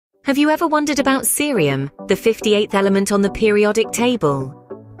Have you ever wondered about cerium, the 58th element on the periodic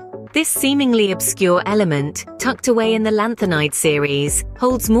table? This seemingly obscure element, tucked away in the lanthanide series,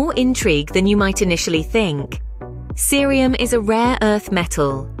 holds more intrigue than you might initially think. Cerium is a rare earth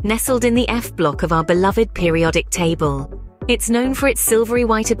metal, nestled in the F block of our beloved periodic table. It's known for its silvery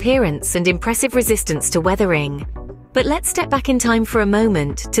white appearance and impressive resistance to weathering. But let's step back in time for a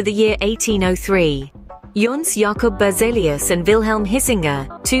moment, to the year 1803. Jöns Jakob Berzelius and Wilhelm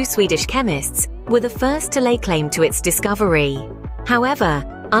Hisinger, two Swedish chemists, were the first to lay claim to its discovery. However,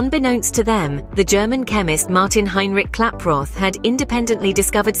 unbeknownst to them, the German chemist Martin Heinrich Klaproth had independently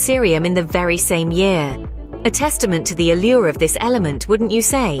discovered cerium in the very same year. A testament to the allure of this element, wouldn't you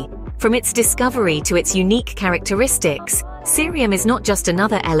say? From its discovery to its unique characteristics, cerium is not just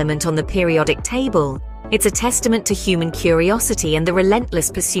another element on the periodic table, it's a testament to human curiosity and the relentless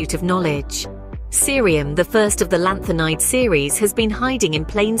pursuit of knowledge. Cerium, the first of the lanthanide series, has been hiding in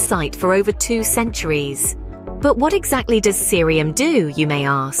plain sight for over 2 centuries. But what exactly does cerium do, you may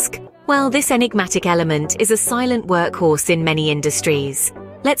ask? Well, this enigmatic element is a silent workhorse in many industries.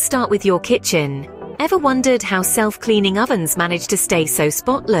 Let's start with your kitchen. Ever wondered how self-cleaning ovens manage to stay so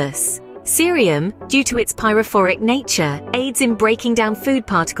spotless? Cerium, due to its pyrophoric nature, aids in breaking down food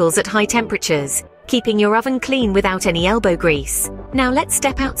particles at high temperatures, keeping your oven clean without any elbow grease. Now let's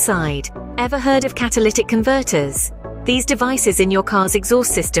step outside. Ever heard of catalytic converters? These devices in your car's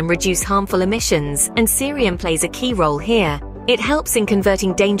exhaust system reduce harmful emissions, and cerium plays a key role here. It helps in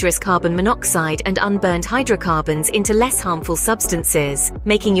converting dangerous carbon monoxide and unburned hydrocarbons into less harmful substances,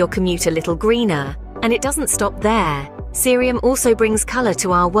 making your commute a little greener. And it doesn't stop there. Cerium also brings color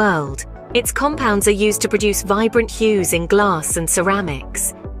to our world. Its compounds are used to produce vibrant hues in glass and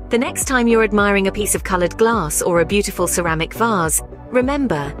ceramics. The next time you're admiring a piece of colored glass or a beautiful ceramic vase,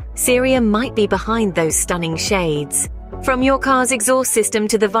 remember, cerium might be behind those stunning shades. From your car's exhaust system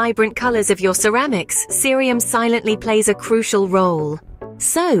to the vibrant colors of your ceramics, cerium silently plays a crucial role.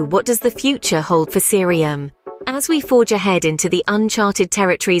 So, what does the future hold for cerium? As we forge ahead into the uncharted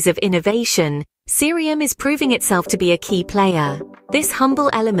territories of innovation, cerium is proving itself to be a key player. This humble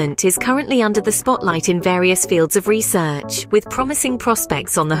element is currently under the spotlight in various fields of research, with promising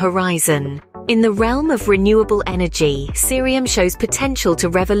prospects on the horizon. In the realm of renewable energy, cerium shows potential to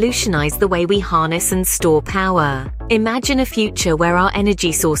revolutionize the way we harness and store power. Imagine a future where our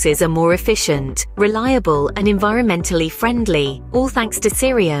energy sources are more efficient, reliable, and environmentally friendly, all thanks to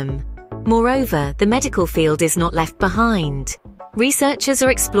cerium. Moreover, the medical field is not left behind. Researchers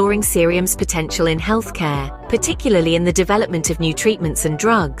are exploring cerium's potential in healthcare, particularly in the development of new treatments and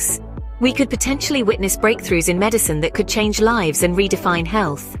drugs. We could potentially witness breakthroughs in medicine that could change lives and redefine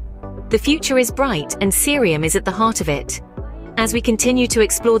health. The future is bright, and cerium is at the heart of it. As we continue to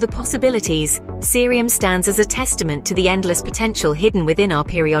explore the possibilities, cerium stands as a testament to the endless potential hidden within our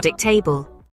periodic table.